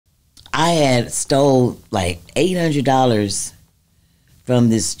I had stole like $800 from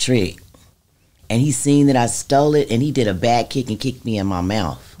this trick. And he seen that I stole it, and he did a back kick and kicked me in my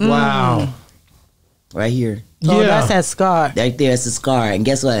mouth. Wow. Right here. Oh, that's that scar. Right there, it's a scar. And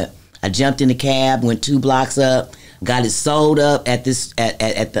guess what? I jumped in the cab, went 2 blocks up, got it sold up at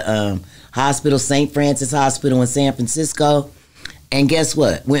the hospital, St. Francis Hospital in San Francisco. And guess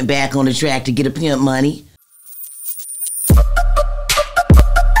what? Went back on the track to get a pimp money.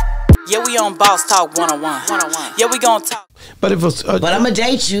 Yeah, we on Boss Talk 101. Yeah, we gonna talk. But if it's, but I'm gonna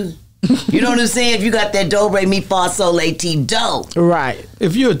date you. You know what I'm saying? If you got that do re mi fa sol la ti do. Right.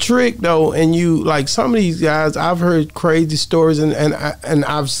 If you're a trick though, and you like some of these guys, I've heard crazy stories, and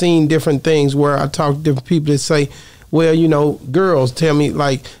I've seen different things where I talk to different people that say, well, you know, girls tell me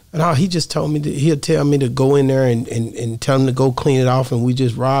like, no, he just told me that he'll tell me to go in there and tell him to go clean it off, and we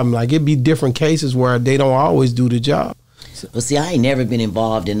just rob him. Like it'd be different cases where they don't always do the job. Well, see, I ain't never been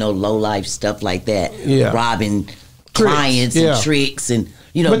involved in no low life stuff like that. Yeah. Robbing clients and tricks and.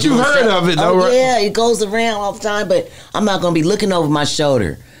 You know, but you heard of it, though, right? Yeah, it goes around all the time, but I'm not going to be looking over my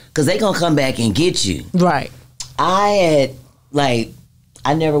shoulder because they going to come back and get you. Right. I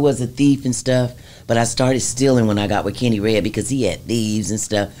never was a thief and stuff, but I started stealing when I got with Kenny Red because he had thieves and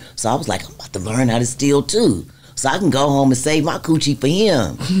stuff. So I was like, I'm about to learn how to steal too. So I can go home and save my coochie for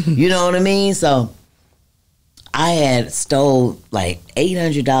him. You know what I mean? So I had stole like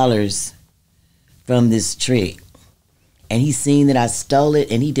 $800 from this trick. And he seen that I stole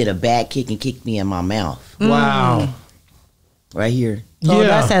it, and he did a back kick and kicked me in my mouth. Wow. Right here. Oh,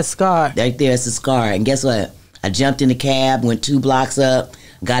 that's that scar. Right there, it's a scar. And guess what? I jumped in the cab, went 2 blocks up,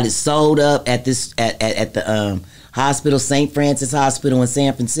 got it sold up at the hospital, St. Francis Hospital in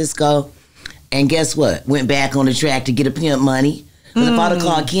San Francisco. And guess what? Went back on the track to get a pimp money. Because if I'd have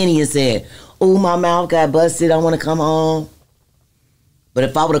called Kenny and said, oh, my mouth got busted, I want to come home. But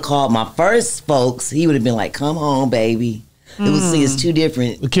if I would have called my first folks, he would have been like, come home, baby. It was, see, it's two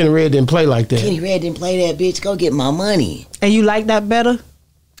different. But Kenny Red didn't play like that. Kenny Red didn't play that, bitch. Go get my money. And you like that better?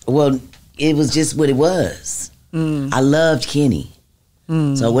 Well, it was just what it was. I loved Kenny.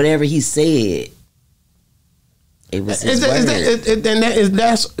 So whatever he said, it was his word. And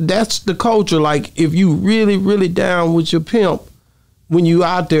that's the culture. Like, if you really, really down with your pimp, when you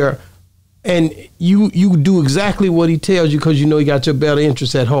out there, and you do exactly what he tells you because you know he got your better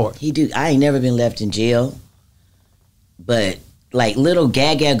interest at heart. He do. I ain't never been left in jail. But like little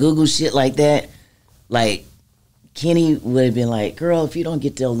gaga Google shit like that, like Kenny would have been like, girl, if you don't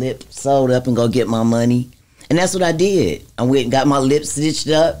get your lip sewed up and go get my money. And that's what I did. I went and got my lips stitched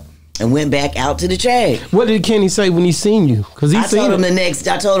up and went back out to the track. What did Kenny say when he seen you? Because I told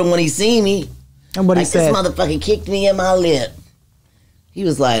him when he seen me. And what he said? This motherfucker kicked me in my lip. He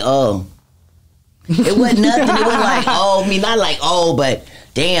was like, oh. It wasn't nothing. It wasn't like, oh, I mean, not like, oh, but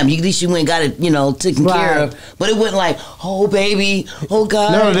damn, at least you went and got it, you know, taken care of. But it wasn't like, oh, baby, oh,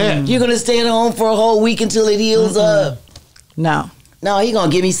 God, none of that. You're going to stay at home for a whole week until it heals up. No. No, he going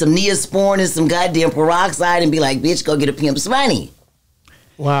to give me some Neosporin and some goddamn peroxide and be like, bitch, go get a pimp's money.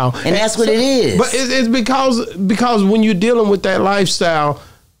 Wow. And that's what it is. But it's because when you're dealing with that lifestyle,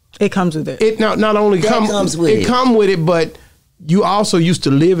 it comes with it. It not only comes with it. It comes with it, but you also used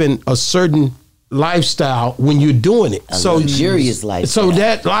to live in a certain lifestyle when you're doing it. A luxurious lifestyle. So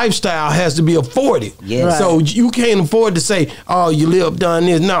that lifestyle has to be afforded. Yes. Right. So you can't afford to say, oh, you live done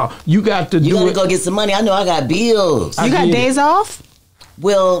this. No, you got to do it. You got to go get some money. I know I got bills. You got days off?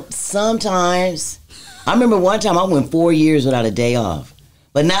 Well, sometimes. I remember one time I went 4 years without a day off.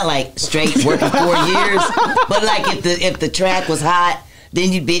 But not like straight working 4 years. But like if the track was hot,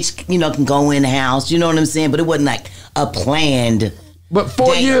 then you bitch, you know, can go in the house. You know what I'm saying? But it wasn't like a planned. But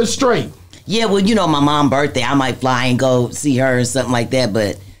 4 years straight. Yeah, well, you know, my mom's birthday, I might fly and go see her or something like that.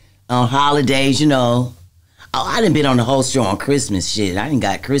 But on holidays, you know, I done been on the whole show on Christmas shit. I done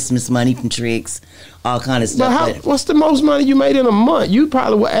got Christmas money from tricks, all kind of stuff. But what's the most money you made in a month? You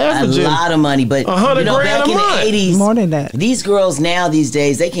probably were averaging a lot of money, but 100 you know, grand back in the 80s, more than that. These girls now these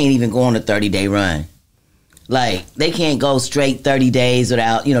days, they can't even go on a 30-day run. Like they can't go straight 30 days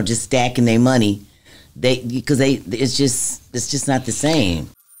without, you know, just stacking their money. It's just not the same.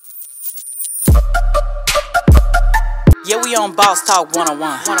 Yeah, we on Boss Talk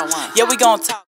 101. Yeah, we gonna talk.